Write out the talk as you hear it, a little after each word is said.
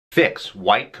Fix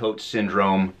white coat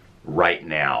syndrome right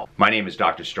now. My name is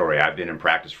Dr. Story. I've been in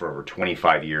practice for over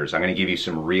 25 years. I'm going to give you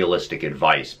some realistic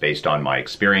advice based on my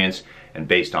experience and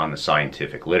based on the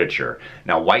scientific literature.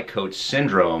 Now, white coat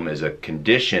syndrome is a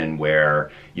condition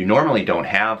where you normally don't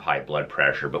have high blood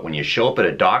pressure, but when you show up at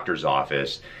a doctor's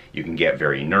office, you can get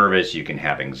very nervous, you can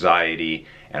have anxiety,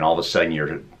 and all of a sudden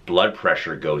your blood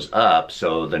pressure goes up.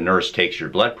 So the nurse takes your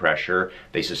blood pressure,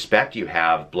 they suspect you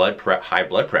have high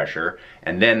blood pressure,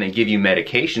 and then they give you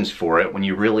medications for it when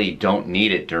you really don't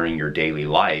need it during your daily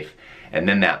life. And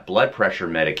then that blood pressure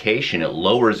medication, it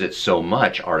lowers it so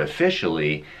much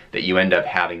artificially that you end up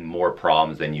having more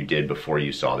problems than you did before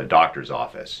you saw the doctor's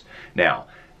office. Now,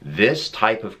 this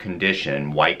type of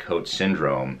condition, white coat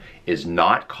syndrome, is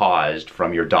not caused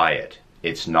from your diet.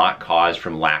 It's not caused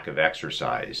from lack of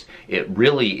exercise. It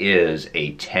really is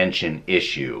a tension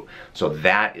issue. So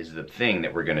that is the thing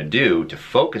that we're going to do to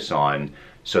focus on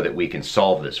so that we can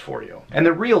solve this for you. And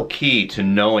the real key to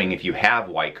knowing if you have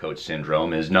white coat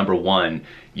syndrome is, number one,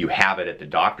 you have it at the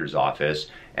doctor's office,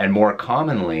 and more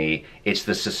commonly, it's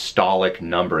the systolic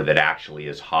number that actually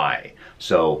is high.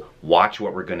 So watch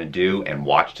what we're going to do and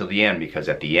watch till the end, because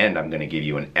at the end I'm going to give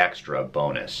you an extra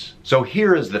bonus. So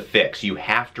here is the fix. You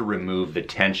have to remove the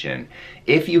tension.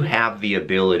 If you have the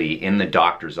ability in the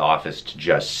doctor's office to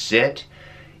just sit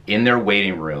in their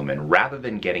waiting room, and rather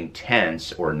than getting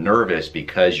tense or nervous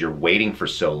because you're waiting for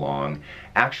so long,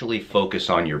 actually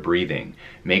focus on your breathing.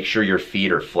 Make sure your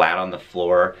feet are flat on the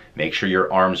floor. Make sure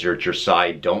your arms are at your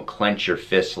side. Don't clench your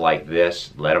fists like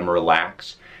this. Let them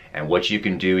relax. And what you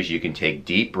can do is you can take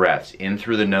deep breaths in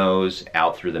through the nose,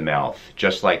 out through the mouth,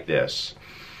 just like this.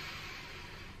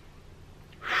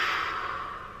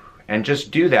 And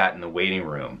just do that in the waiting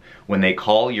room. When they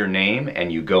call your name and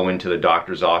you go into the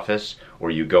doctor's office or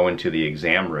you go into the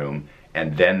exam room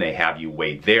and then they have you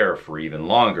wait there for even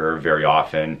longer, very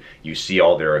often you see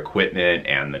all their equipment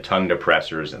and the tongue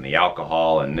depressors and the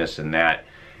alcohol and this and that.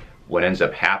 What ends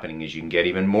up happening is you can get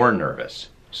even more nervous.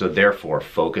 So therefore,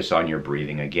 focus on your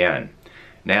breathing again.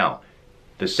 Now,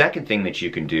 the second thing that you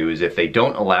can do is, if they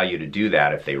don't allow you to do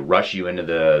that, if they rush you into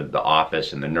the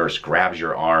office and the nurse grabs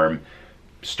your arm,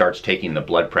 starts taking the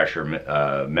blood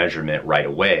pressure measurement right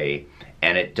away,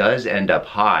 and it does end up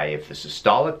high, if the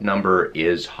systolic number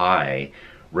is high,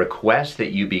 request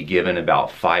that you be given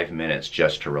about 5 minutes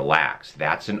just to relax.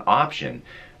 That's an option.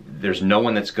 There's no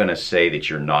one that's going to say that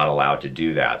you're not allowed to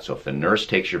do that. So if the nurse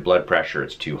takes your blood pressure,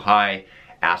 it's too high,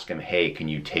 ask them, hey, can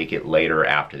you take it later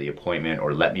after the appointment,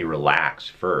 or let me relax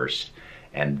first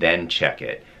and then check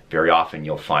it. Very often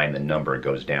you'll find the number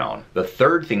goes down. The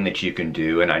third thing that you can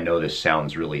do, and I know this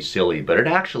sounds really silly, but it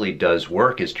actually does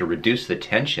work, is to reduce the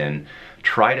tension.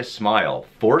 Try to smile.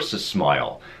 Force a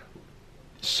smile.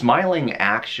 Smiling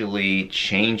actually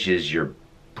changes your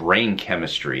brain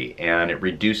chemistry and it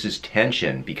reduces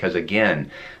tension, because again,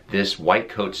 this white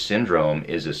coat syndrome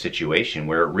is a situation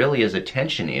where it really is a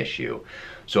tension issue.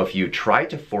 So if you try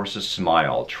to force a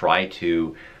smile, try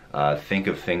to think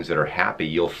of things that are happy,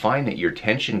 you'll find that your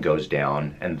tension goes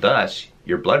down, and thus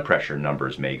your blood pressure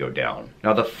numbers may go down.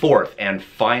 Now, the fourth and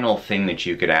final thing that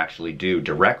you could actually do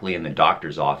directly in the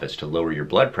doctor's office to lower your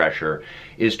blood pressure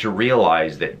is to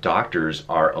realize that doctors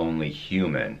are only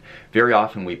human. Very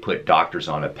often we put doctors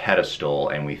on a pedestal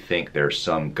and we think there's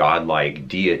some godlike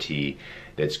deity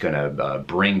that's going to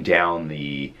bring down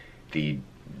the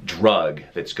drug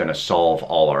that's going to solve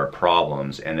all our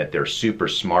problems, and that they're super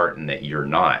smart and that you're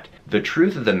not. The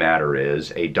truth of the matter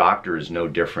is, a doctor is no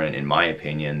different, in my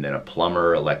opinion, than a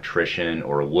plumber, electrician,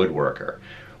 or a woodworker.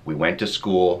 We went to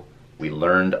school, we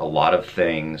learned a lot of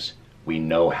things, we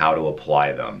know how to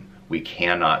apply them. We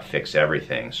cannot fix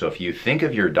everything. So if you think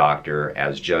of your doctor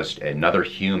as just another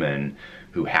human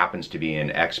who happens to be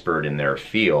an expert in their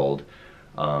field,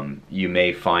 you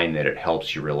may find that it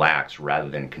helps you relax rather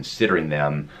than considering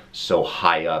them so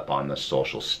high up on the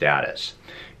social status.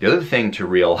 The other thing to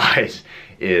realize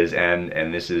is,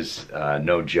 and this is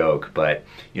no joke, but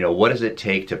you know, what does it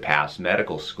take to pass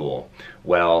medical school?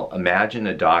 Well, imagine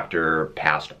a doctor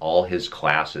passed all his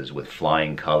classes with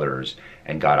flying colors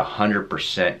and got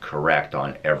 100% correct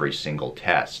on every single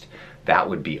test. That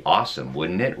would be awesome,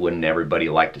 wouldn't it? Wouldn't everybody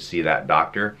like to see that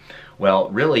doctor? Well,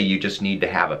 really, you just need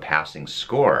to have a passing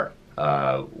score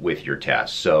with your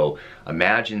test. So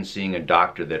imagine seeing a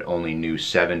doctor that only knew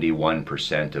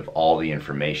 71% of all the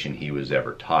information he was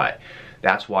ever taught.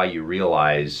 That's why you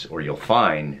realize, or you'll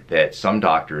find, that some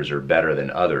doctors are better than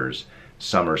others,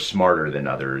 some are smarter than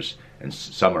others, and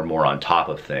some are more on top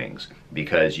of things,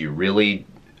 because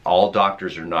all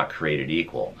doctors are not created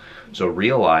equal. So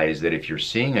realize that if you're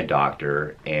seeing a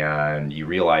doctor and you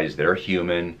realize they're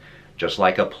human, just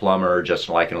like a plumber, just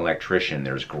like an electrician.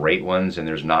 There's great ones and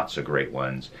there's not so great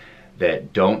ones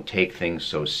that don't take things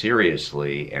so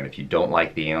seriously, and if you don't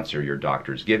like the answer your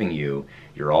doctor's giving you,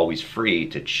 you're always free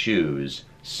to choose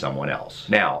someone else.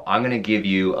 Now, I'm going to give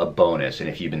you a bonus, and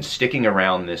if you've been sticking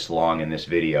around this long in this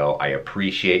video, I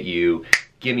appreciate you.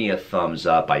 Give me a thumbs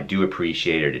up. I do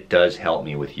appreciate it. It does help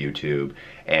me with YouTube.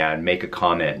 And make a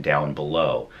comment down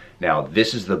below. Now,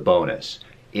 this is the bonus.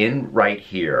 In right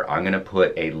here, I'm going to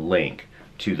put a link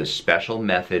to the special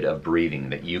method of breathing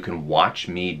that you can watch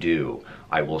me do.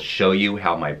 I will show you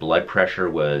how my blood pressure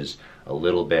was a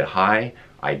little bit high.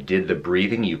 I did the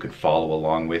breathing, you can follow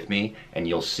along with me, and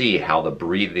you'll see how the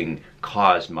breathing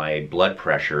caused my blood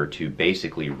pressure to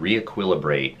basically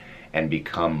re-equilibrate and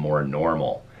become more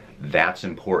normal. That's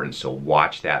important, so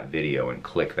watch that video and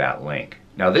click that link.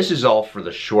 Now, this is all for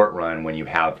the short run when you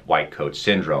have white coat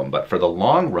syndrome, but for the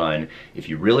long run, if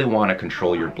you really want to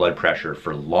control your blood pressure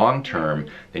for long term,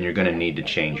 then you're going to need to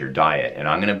change your diet. And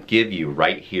I'm going to give you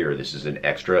right here, this is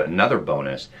another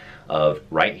bonus of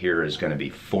right here is going to be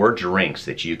 4 drinks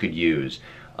that you could use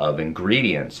of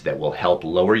ingredients that will help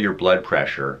lower your blood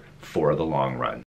pressure for the long run.